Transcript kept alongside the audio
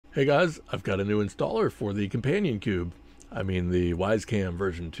Hey guys, I've got a new installer for the companion cube. I mean the Wyze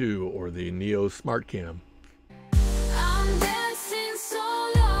version 2 or the NEOS Smartcam. I'm dancing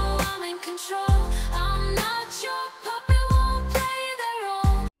solo, I'm in control. I'm not your puppet, won't play the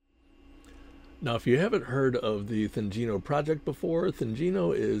role. Now if you haven't heard of the Thingino project before,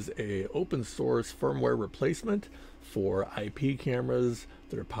 Thingino is a open source firmware replacement for IP cameras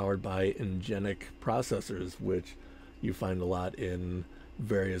that are powered by Ngenic processors, which you find a lot in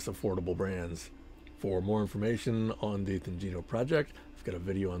various affordable brands. For more information on the Thingino project, I've got a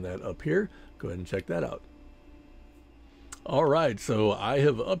video on that up here. Go ahead and check that out. All right, so I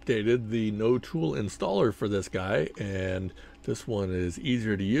have updated the no tool installer for this guy, and this one is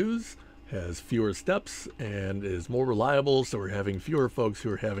easier to use, has fewer steps, and is more reliable, so we're having fewer folks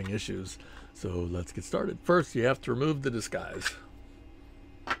who are having issues. So let's get started. First, you have to remove the disguise.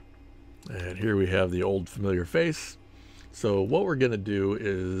 And here we have the old familiar face. So what we're going to do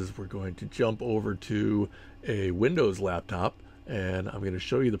is we're going to jump over to a Windows laptop, and I'm going to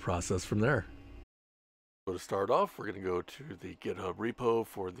show you the process from there. So to start off, we're going to go to the GitHub repo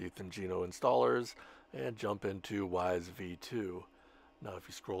for the Thingino installers and jump into Wyze v2. Now if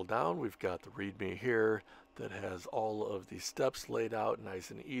you scroll down, we've got the README here that has all of the steps laid out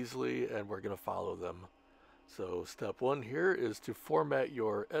nice and easily, and we're going to follow them. So step one here is to format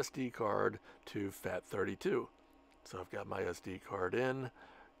your SD card to FAT32. So I've got my SD card in,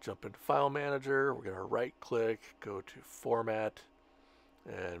 jump into File Manager, we're going to right click, go to Format,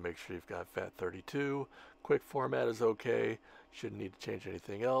 and make sure you've got FAT32. Quick format is okay, shouldn't need to change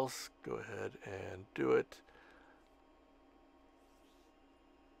anything else. Go ahead and do it.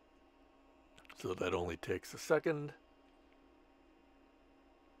 So that only takes a second.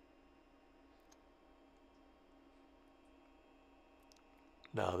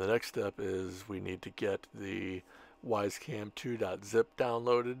 Now the next step is we need to get the Wisecam2.zip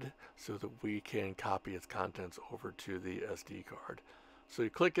downloaded so that we can copy its contents over to the SD card. So you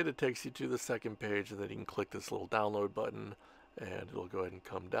click it, it takes you to the second page, and then you can click this little download button and it'll go ahead and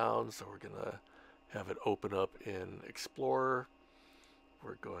come down. So we're going to have it open up in Explorer.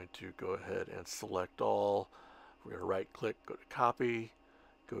 We're going to go ahead and select all. We're going to right click, go to copy,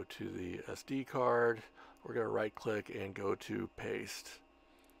 go to the SD card. We're going to right click and go to paste.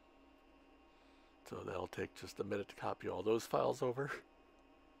 So that'll take just a minute to copy all those files over.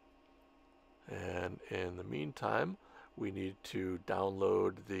 And in the meantime, we need to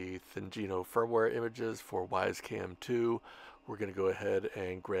download the Thingino firmware images for Wisecam 2. We're going to go ahead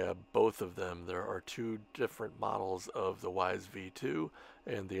and grab both of them. There are two different models of the Wyze v2,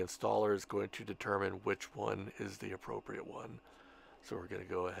 and the installer is going to determine which one is the appropriate one. So we're going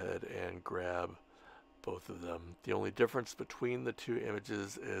to go ahead and grab both of them. The only difference between the two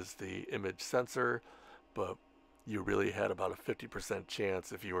images is the image sensor, but you really had about a 50%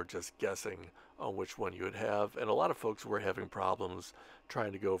 chance if you were just guessing on which one you would have. And a lot of folks were having problems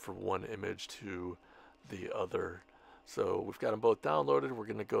trying to go from one image to the other. So we've got them both downloaded. We're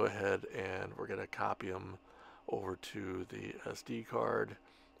going to go ahead and we're going to copy them over to the SD card,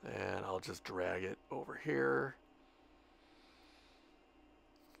 and I'll just drag it over here.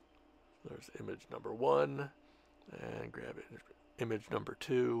 There's image number 1, and grab image number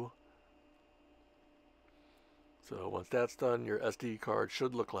 2. So once that's done, your SD card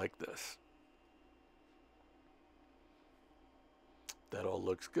should look like this. That all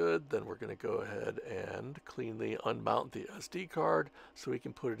looks good. Then we're going to go ahead and cleanly unmount the SD card so we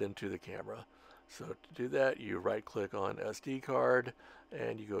can put it into the camera. So to do that, you right click on SD card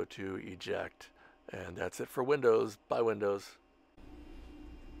and you go to eject. And that's it for Windows. Bye Windows.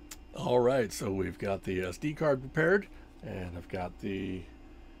 All right, so we've got the SD card prepared, and I've got the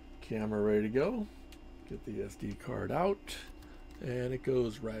camera ready to go. Get the SD card out, and it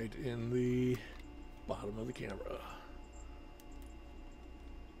goes right in the bottom of the camera.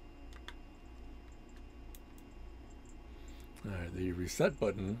 All right, the reset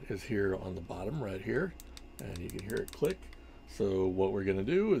button is here on the bottom right here, and you can hear it click. So what we're going to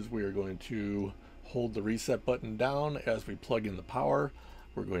do is we are going to hold the reset button down as we plug in the power.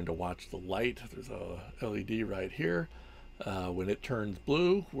 We're going to watch the light. There's a LED right here. When it turns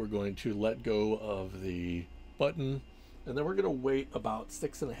blue, we're going to let go of the button, and then we're going to wait about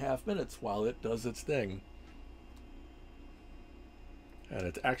 6.5 minutes while it does its thing. And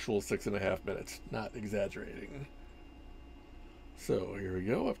it's actual 6.5 minutes, not exaggerating. So here we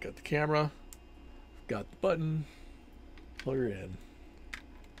go. I've got the camera, I've got the button, plug her in.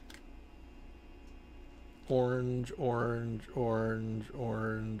 Orange, orange, orange,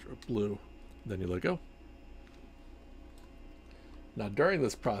 orange, or blue. Then you let go. Now during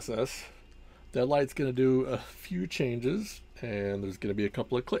this process, That light's going to do a few changes, and there's going to be a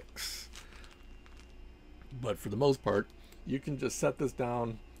couple of clicks. But for the most part, you can just set this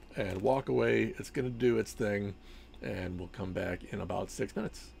down and walk away. It's going to do its thing, and we'll come back in about 6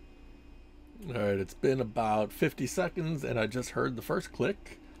 minutes. All right, it's been about 50 seconds, and I just heard the first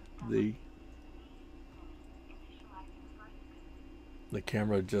click. The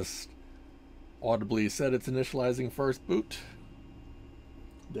camera just audibly said it's initializing first boot.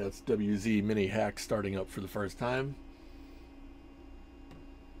 That's WZ Mini Hack starting up for the first time.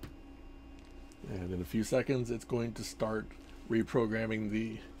 And in a few seconds, it's going to start reprogramming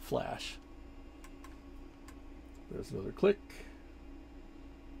the flash. There's another click.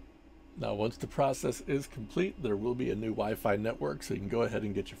 Now, once the process is complete, there will be a new Wi-Fi network, so you can go ahead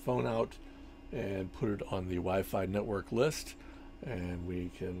and get your phone out and put it on the Wi-Fi network list, and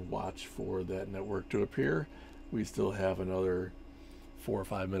we can watch for that network to appear. We still have another 4 or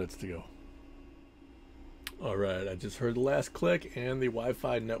 5 minutes to go. All right, I just heard the last click, and the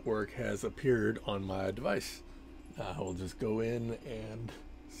Wi-Fi network has appeared on my device. Now we'll just go in and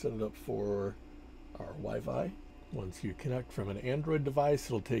set it up for our Wi-Fi. Once you connect from an Android device,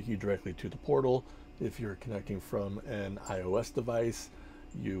 it'll take you directly to the portal. If you're connecting from an iOS device,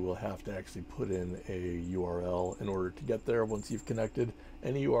 you will have to actually put in a URL in order to get there. Once you've connected,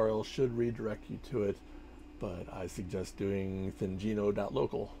 any URL should redirect you to it, but I suggest doing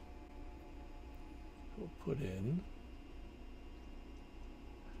thingino.local. We'll put in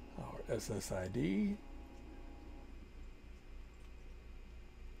our SSID,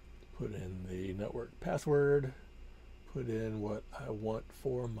 put in the network password, put in what I want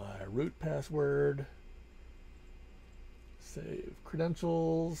for my root password, save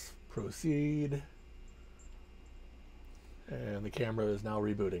credentials, proceed, and the camera is now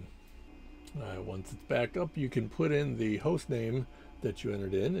rebooting. Once it's back up, you can put in the host name that you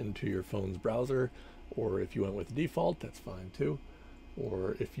entered in into your phone's browser, or if you went with default, that's fine too.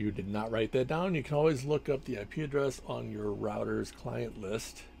 Or if you did not write that down, you can always look up the IP address on your router's client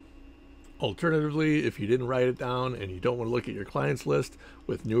list. Alternatively, if you didn't write it down and you don't want to look at your clients list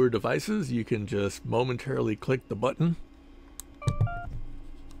with newer devices, you can just momentarily click the button.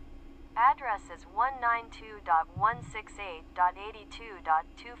 Address is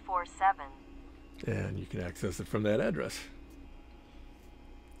 192.168.82.247. And you can access it from that address.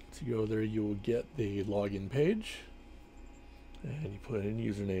 So you go there, you will get the login page, and you put in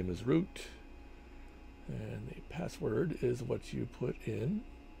username as root, and the password is what you put in.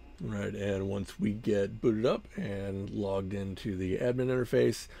 Right, and once we get booted up and logged into the admin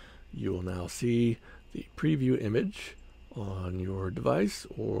interface, you will now see the preview image on your device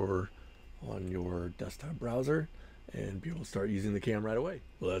or on your desktop browser and be able to start using the cam right away.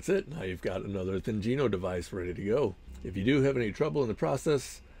 Well, that's it. Now you've got another Thingino device ready to go. If you do have any trouble in the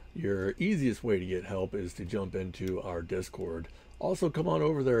process, your easiest way to get help is to jump into our Discord. Also, come on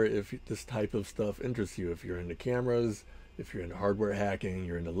over there if this type of stuff interests you. If you're into cameras, if you're into hardware hacking,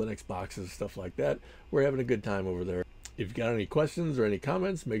 you're into Linux boxes, stuff like that, we're having a good time over there. If you've got any questions or any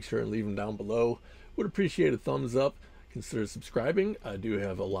comments, make sure and leave them down below. Would appreciate a thumbs up. Consider subscribing. I do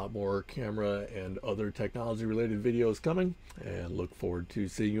have a lot more camera and other technology related videos coming, and look forward to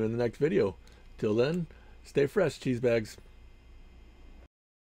seeing you in the next video. Till then, stay fresh, cheese bags.